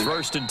 2-minute warning. It's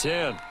first and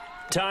 10.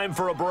 Time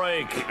for a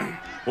break.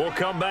 We'll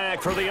come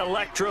back for the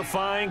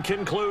electrifying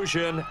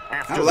conclusion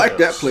after I like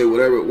that play,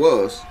 whatever it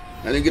was.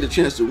 I didn't get a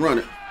chance to run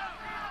it.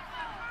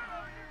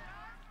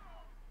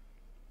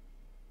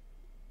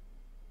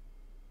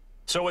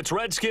 So it's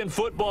Redskin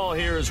football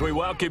here as we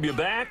welcome you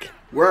back.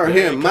 We're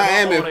here in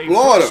Miami,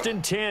 Florida. First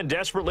and 10,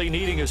 desperately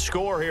needing a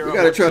score here. We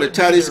got to try to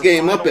tie this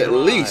game up at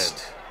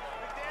least.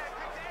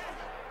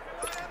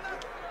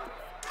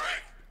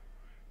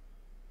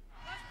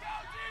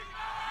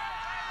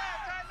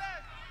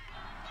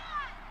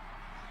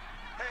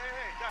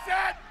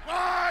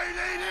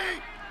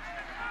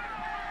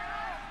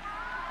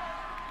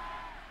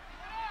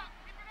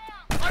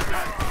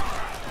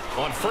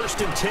 On first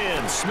and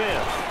 10, Smith.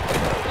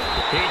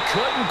 He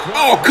couldn't quite.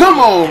 Oh, come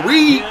on,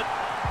 Reed.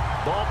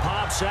 Ball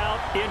pops out,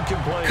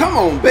 incomplete. Come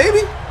on,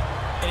 baby.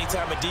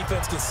 Anytime a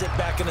defense can sit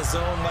back in a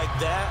zone like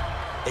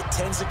that, it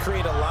tends to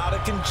create a lot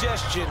of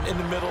congestion in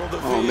the middle of the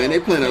field. Oh, man,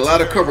 they're playing a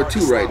lot of cover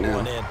 2 right now.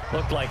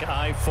 Looked like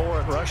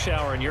I-4 at rush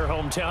hour in your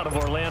hometown of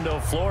Orlando,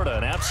 Florida.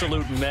 An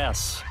absolute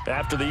mess.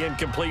 After the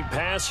incomplete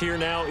pass, here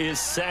now is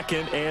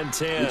second and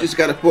 10. You just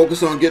got to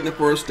focus on getting the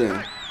first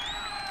down.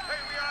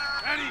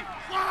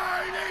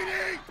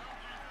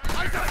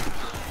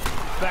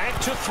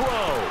 Back to throw.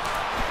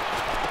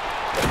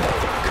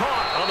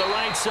 Caught on the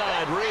right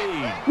side,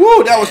 Reed.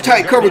 Woo, that was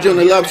tight coverage on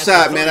the left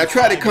side, man. I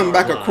tried to come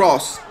back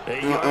across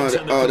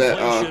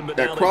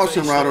that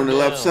crossing route on the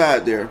left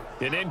side there.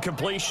 An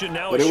incompletion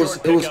now. But it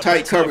was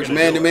tight coverage,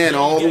 man to man,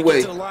 all the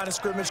way. Get to the line of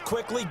scrimmage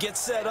quickly, get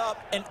set up,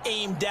 and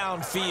aim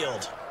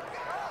downfield.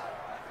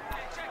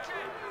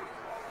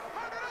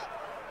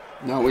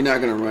 No, we're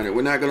not gonna run it.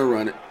 We're not gonna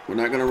run it. We're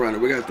not gonna run it.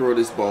 We gotta throw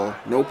this ball.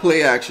 No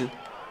play action.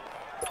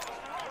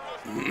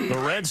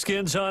 The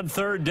Redskins on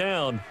third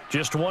down.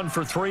 Just 1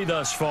 for 3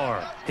 thus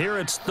far. Here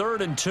it's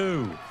 3rd and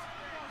 2.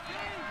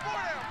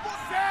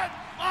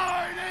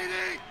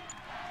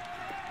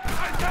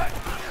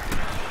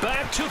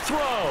 Back to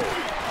throw.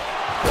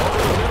 Over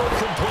the middle,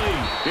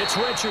 complete. It's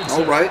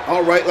Richardson.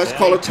 All right. Let's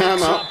call a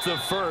timeout. The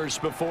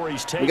first before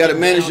he's we got to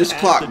manage this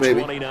clock,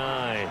 baby.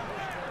 29.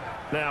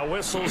 Now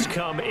whistles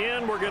come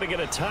in. We're going to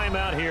get a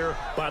timeout here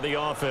by the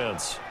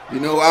offense. You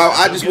know,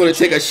 I just want to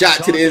take a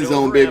shot to the end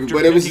zone, baby.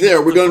 But if it's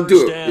there, we're going to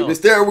do it. If it's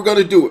there, we're going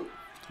to do it.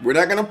 We're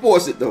not going to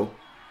force it, though.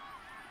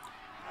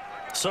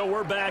 So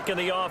we're back in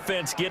the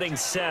offense getting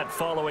set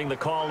following the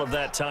call of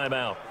that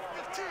timeout.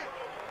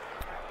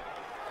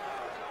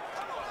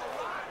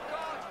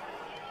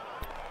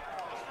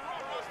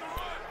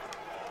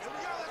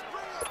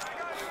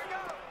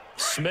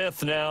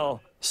 Smith now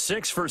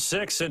 6 for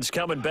 6 since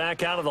coming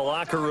back out of the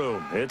locker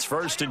room. It's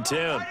 1st and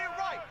 10.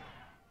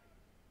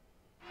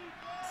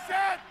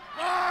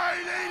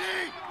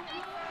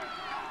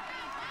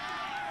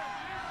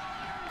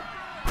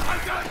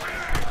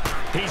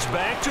 He's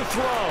back to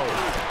throw.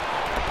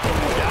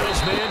 Got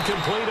his man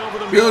complete over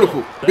the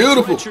middle.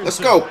 Beautiful. Let's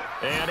go.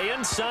 And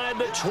inside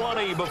the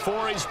 20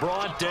 before he's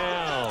brought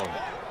down.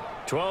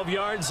 12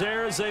 yards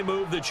there as they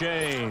move the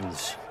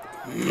chains.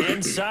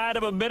 Inside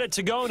of a minute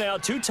to go now.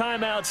 2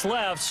 timeouts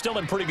left. Still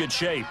in pretty good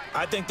shape.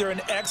 I think they're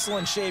in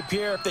excellent shape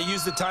here if they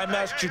use the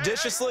timeouts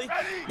judiciously.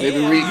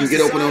 Maybe Reed can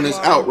get open on this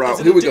out route.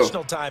 Here we go.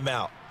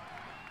 Timeout.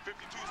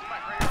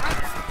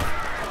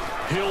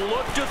 He'll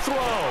look to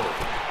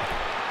throw.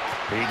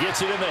 He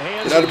gets it in the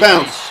hands. Get out of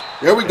bounds.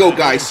 There we go,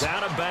 guys.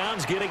 Out of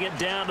bounds, getting it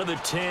down to the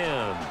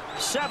 10.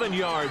 7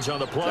 yards on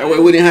the play. That way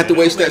we didn't have to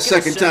waste that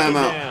second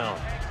timeout.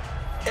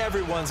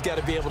 Everyone's got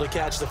to be able to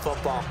catch the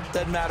football.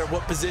 Doesn't matter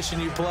what position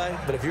you play,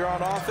 but if you're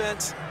on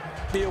offense,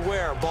 be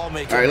aware of ball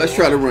making. All right, let's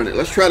try to run it.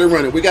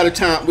 We got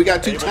 2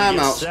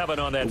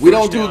 timeouts. If we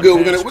don't do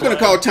good, we're gonna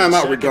call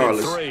timeout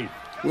regardless.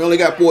 We only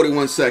got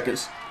 41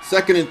 seconds.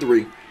 2nd and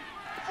 3.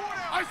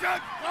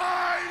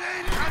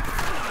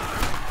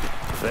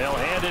 They'll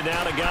hand it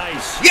down to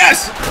Geis.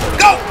 Yes!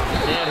 Go!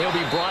 And he'll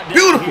be brought down.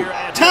 Beautiful. Here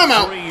at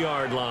Timeout. the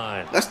 3-yard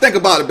line. Let's think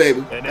about it,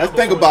 baby. Let's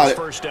think about it.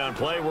 First down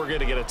play, we're going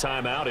to get a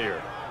timeout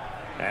here.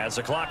 As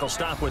the clock will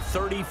stop with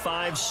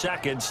 35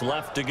 seconds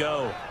left to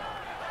go.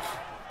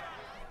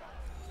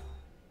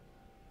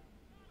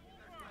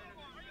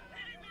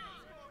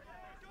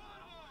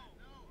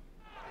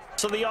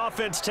 So the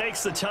offense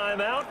takes the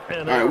timeout.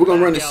 All right, we're going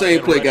to run the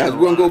same play, guys. We're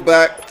going to go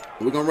back.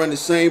 We're going to run the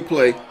same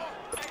play.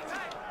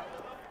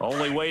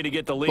 Only way to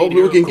get the lead.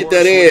 Hopefully we can get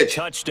that edge.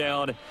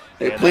 Touchdown.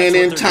 They're playing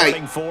in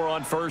tight. For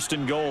on 1st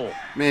and goal.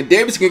 Man,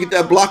 Davis can get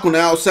that block on the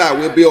outside.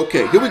 We'll be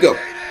okay. Here we go. On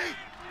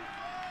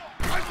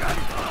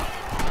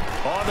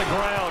the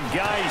ground,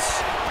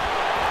 Geis.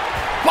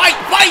 Fight!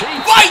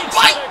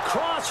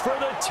 Cross for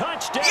the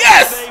touchdown.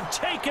 Yes! They've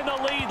taken the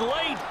lead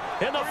late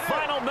in the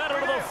final minute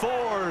of the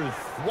 4th.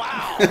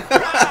 Wow.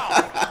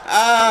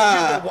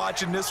 Wow.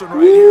 Watching this one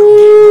right here.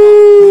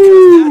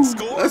 Because that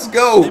score, let's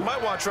go. They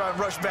might want to try and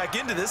rush back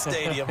into this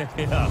stadium.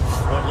 Yeah.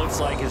 What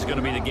looks like is going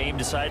to be the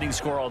game-deciding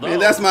score. Although, man,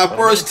 that's my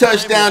first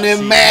touchdown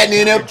in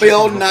Madden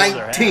NFL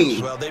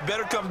 19. Well, they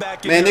better come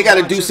back. Man, they got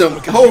to do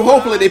something.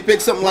 Hopefully they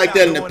pick something like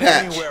that in the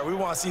patch. We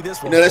want to see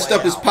this one. You know, that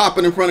stuff is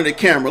popping in front of the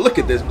camera. Look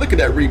at this. Look at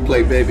that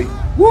replay, baby.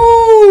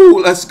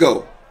 Woo! Let's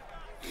go.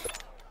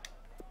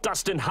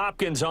 Dustin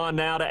Hopkins on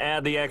now to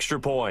add the extra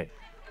point.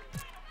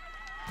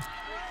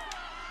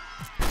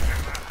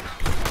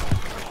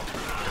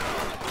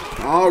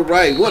 All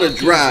right, what a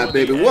drive,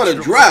 baby. What a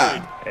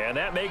drive. And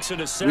that makes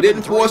it a 7-3 we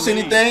didn't force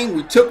anything.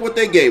 We took what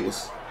they gave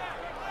us.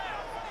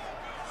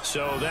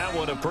 So that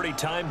one a pretty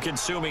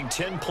time-consuming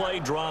 10-play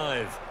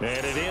drive.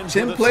 And it ends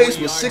 10 plays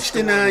with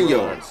 69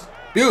 yards.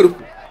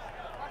 Beautiful.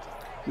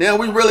 Now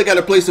we really got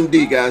to play some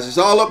D, guys. It's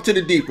all up to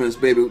the defense,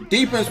 baby.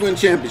 Defense win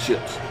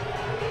championships.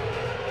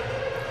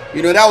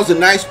 You know, that was a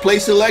nice play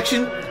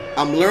selection.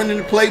 I'm learning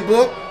the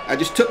playbook. I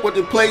just took what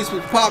the plays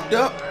was popped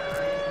up.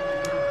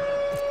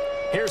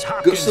 Here's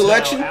good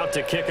selection. Out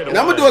to kick it and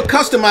I'm going to do a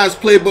customized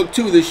playbook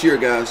too this year,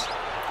 guys.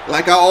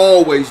 Like I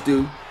always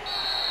do.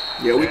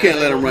 Yeah, we can't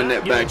let them run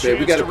that back, baby.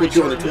 We got to put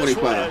you on the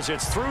 25.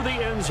 It's through the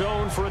end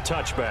zone for a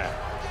touchback.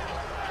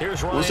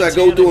 Once I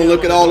go through and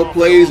look at all the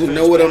plays and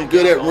know what I'm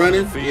good at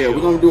running, yeah, we're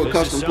going to do a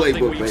custom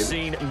playbook,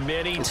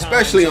 baby.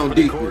 Especially on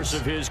defense.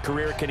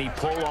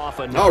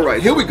 All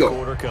right, here we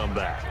go.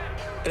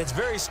 And it's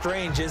very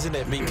strange, isn't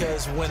it?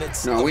 Because when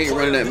it's no, we ain't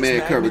running that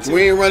man coverage.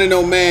 We ain't running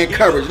no man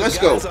coverage. Let's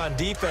go. Guys on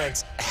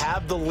defense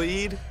have the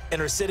lead and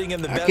are sitting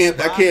in the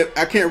best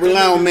I can't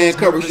rely on man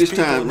coverage this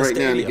time right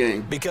now in the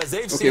game. Because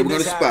they've seen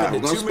this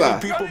happen to too many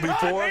people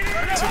before,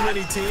 too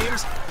many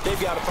teams.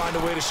 They've got to find a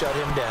way to shut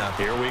him down.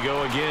 Here we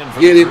go again.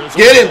 Get him!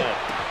 Get him!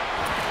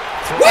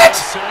 What?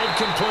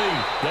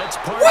 That's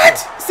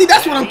what? See,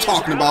 that's what I'm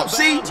talking about.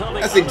 See,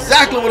 that's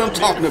exactly what I'm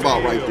talking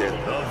about right there.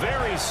 A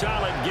very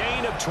solid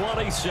gain of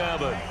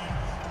 27.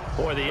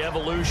 Boy, the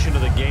evolution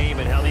of the game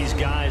and how these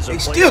guys are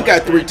still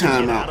got 3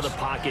 timeouts. Out of the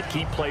pocket,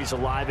 keep plays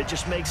alive. It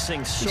just makes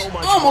things so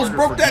much almost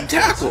broke that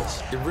tackle.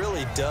 It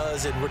really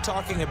does, and we're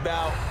talking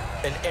about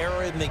an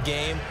era in the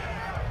game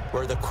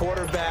where the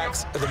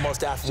quarterbacks are the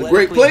most athletic. It's a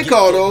great play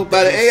call, though,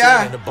 by the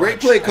AI. Great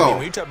play call.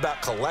 When you talk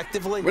about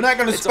collectively, we're not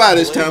going to spy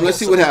this time. Let's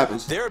see what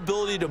happens. Their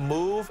ability to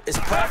move is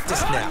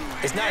practiced now.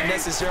 It's not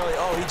necessarily,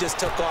 oh, he just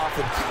took off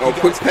and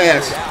quick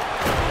pass.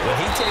 When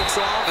he takes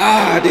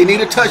off, they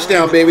need a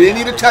touchdown, baby. They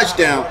need a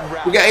touchdown.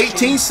 We got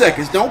 18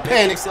 seconds. Don't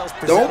panic.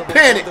 Don't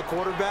panic.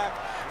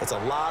 It's a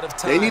lot of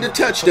time. They need a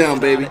touchdown,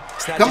 baby.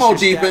 Come on,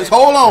 defense.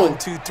 Hold on.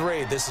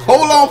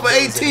 Hold on for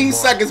 18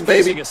 seconds,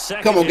 baby.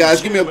 Come on,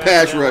 guys. Give me a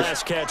pass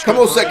rush. Come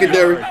on,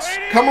 secondary.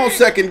 Come on,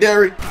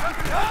 secondary.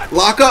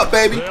 Lock up,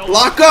 baby.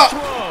 Lock up.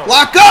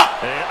 Lock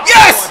up.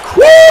 Yes!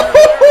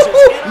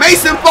 Woo!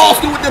 Mason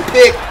Foster with the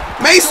pick.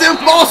 Mason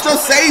Foster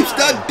saves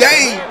the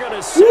day.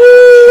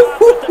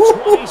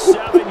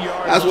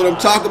 That's what I'm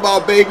talking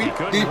about, baby.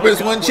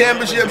 Defense win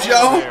championships,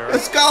 y'all.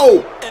 Let's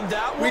go.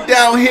 We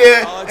down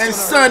here in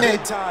sunny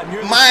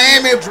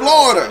Miami,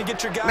 Florida,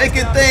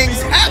 making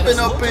things happen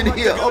up in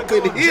here,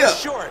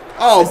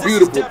 Oh,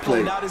 beautiful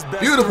play.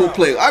 Beautiful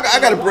play. I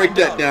got to break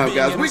that down,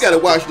 guys. We got to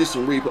watch this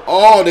in replay.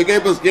 Oh, they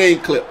gave us game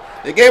clip.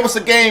 They gave us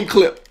a game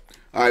clip.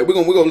 All right, we're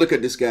gonna look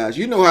at this, guys.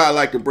 You know how I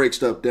like to break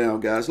stuff down,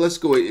 guys. Let's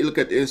go look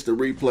at the instant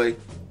replay.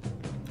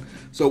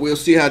 So we'll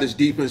see how this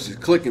defense is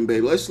clicking,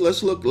 baby. Let's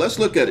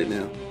look at it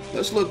now.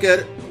 Let's look at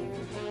it.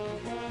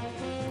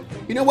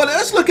 You know what?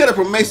 Let's look at it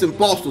from Mason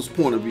Foster's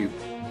point of view.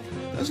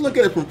 Let's look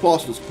at it from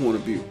Foster's point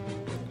of view.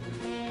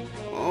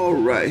 All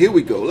right, here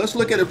we go. Let's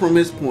look at it from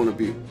his point of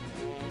view.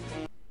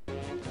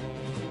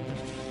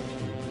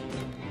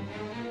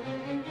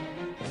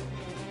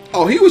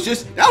 Oh, that was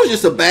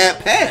just a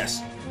bad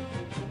pass.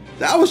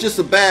 That was just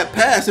a bad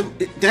pass.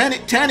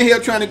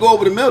 Tannehill trying to go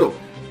over the middle.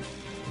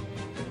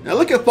 Now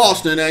look at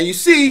Foster now. You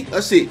see,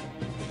 let's see.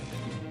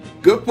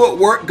 Good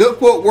footwork. Good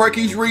footwork.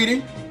 He's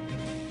reading.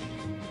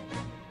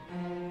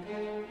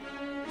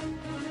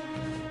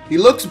 He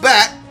looks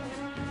back.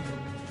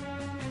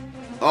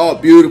 Oh,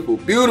 beautiful.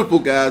 Beautiful,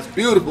 guys.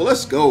 Beautiful.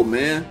 Let's go,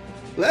 man.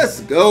 Let's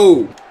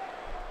go.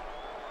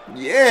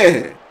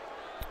 Yeah.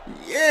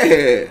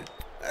 Yeah.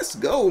 Let's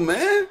go,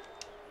 man.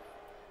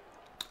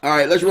 All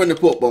right, let's run the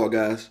football,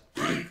 guys.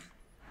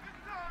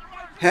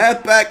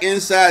 Halfback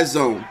inside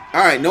zone.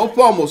 All right, no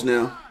fumbles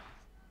now.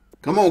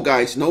 Come on,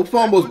 guys. No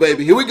fumbles,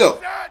 baby. Here we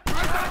go.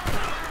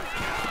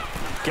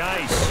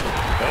 Guys,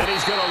 and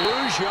he's going to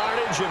lose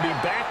yardage and be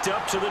backed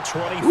up to the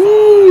 25.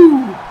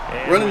 Woo!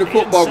 Running the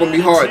football going to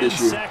be hard this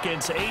year.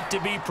 Seconds, 8 to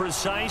be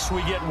precise.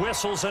 We get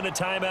whistles and a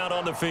timeout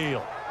on the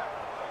field.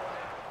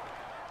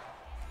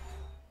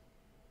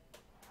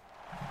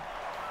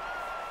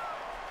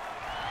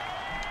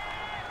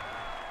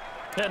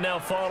 And now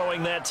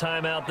following that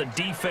timeout, the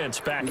defense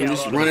back out.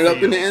 Just run it up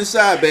in the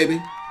inside,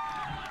 baby.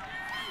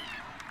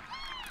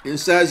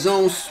 Inside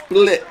zone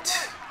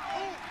split.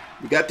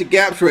 We got the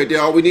gaps right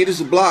there. All we need is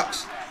the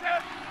blocks.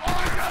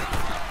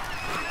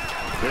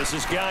 This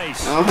is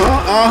Geis.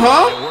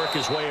 Work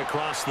his way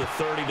across the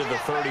 30 to the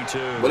 32.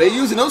 But they're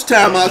using those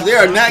timeouts. They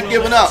are not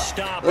giving up.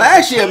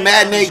 Last year,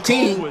 Madden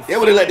 18, they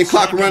would have let the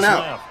clock run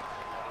out.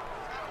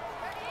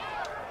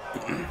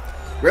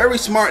 Very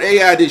smart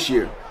AI this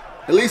year.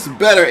 At least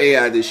better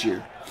AI this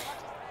year.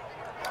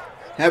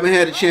 Haven't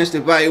had a chance to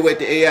evaluate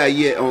the AI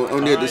yet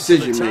on their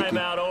decision making.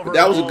 But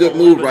that was a good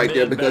move right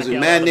there, because in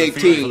Madden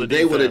 18,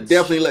 they would have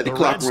definitely let the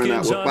clock run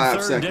out with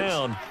 5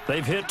 seconds.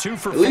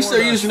 At least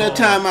they're using their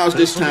timeouts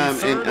this time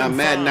in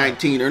Madden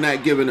 19. They're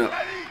not giving up.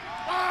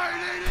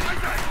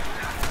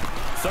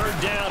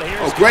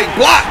 Oh, great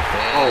block!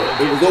 Oh,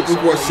 it was open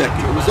for a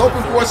second. It was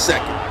open for a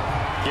second.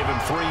 Give him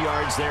 3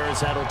 yards there, as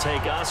that'll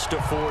take us to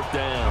 4th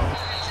down.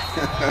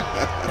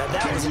 Now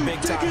that was a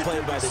big-time play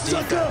by the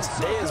defense.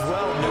 They as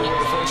well knew where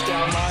the first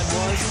down line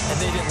was,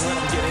 and they didn't let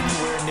them get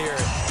anywhere near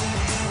it.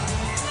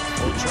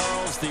 Well,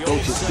 Charles, the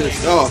Coach is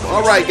pissed off.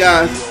 All right,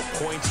 guys.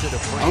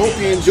 I hope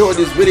you enjoyed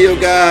this video,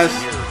 guys.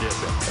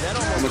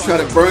 I'm gonna try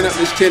to burn up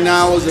this 10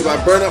 hours. If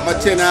I burn up my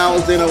 10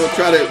 hours, then I will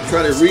try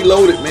to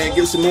reload it, man.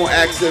 Give some more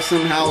access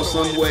somehow,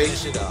 some way.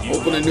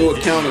 Open a new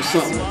account or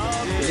something.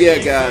 But yeah,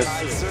 guys.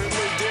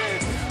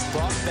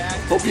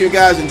 Hope you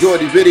guys enjoyed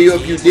the video.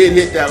 If you did,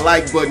 hit that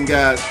like button,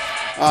 guys.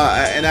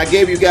 And I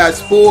gave you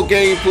guys full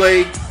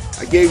gameplay.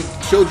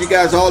 I showed you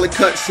guys all the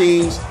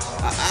cutscenes.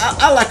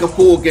 I like a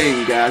full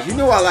game, guys. You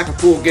know I like a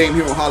full game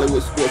here on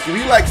Hollywood Sports. If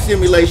you like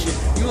simulation,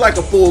 you like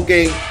a full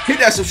game, hit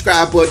that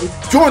subscribe button.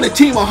 Join the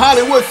team of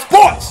Hollywood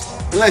Sports.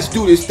 And let's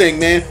do this thing,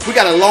 man. We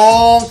got a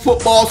long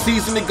football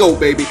season to go,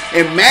 baby.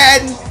 In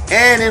Madden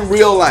and in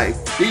real life.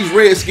 These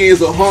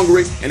Redskins are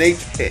hungry, and they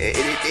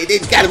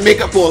got to make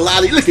up for a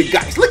lot of. Look at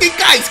Geis. Look at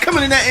Geis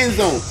coming in that end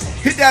zone.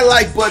 Hit that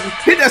like button.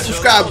 Hit that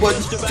subscribe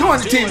button. Join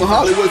the team of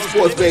Hollywood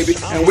Sports, baby.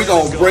 And we're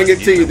going to bring it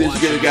to you this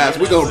year, guys.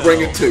 We're going to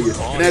bring it to you.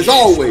 And as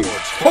always,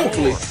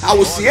 hopefully, I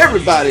will see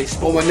everybody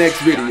on my next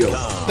video.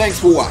 Thanks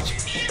for watching.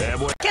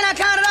 Can I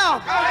count it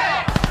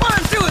off?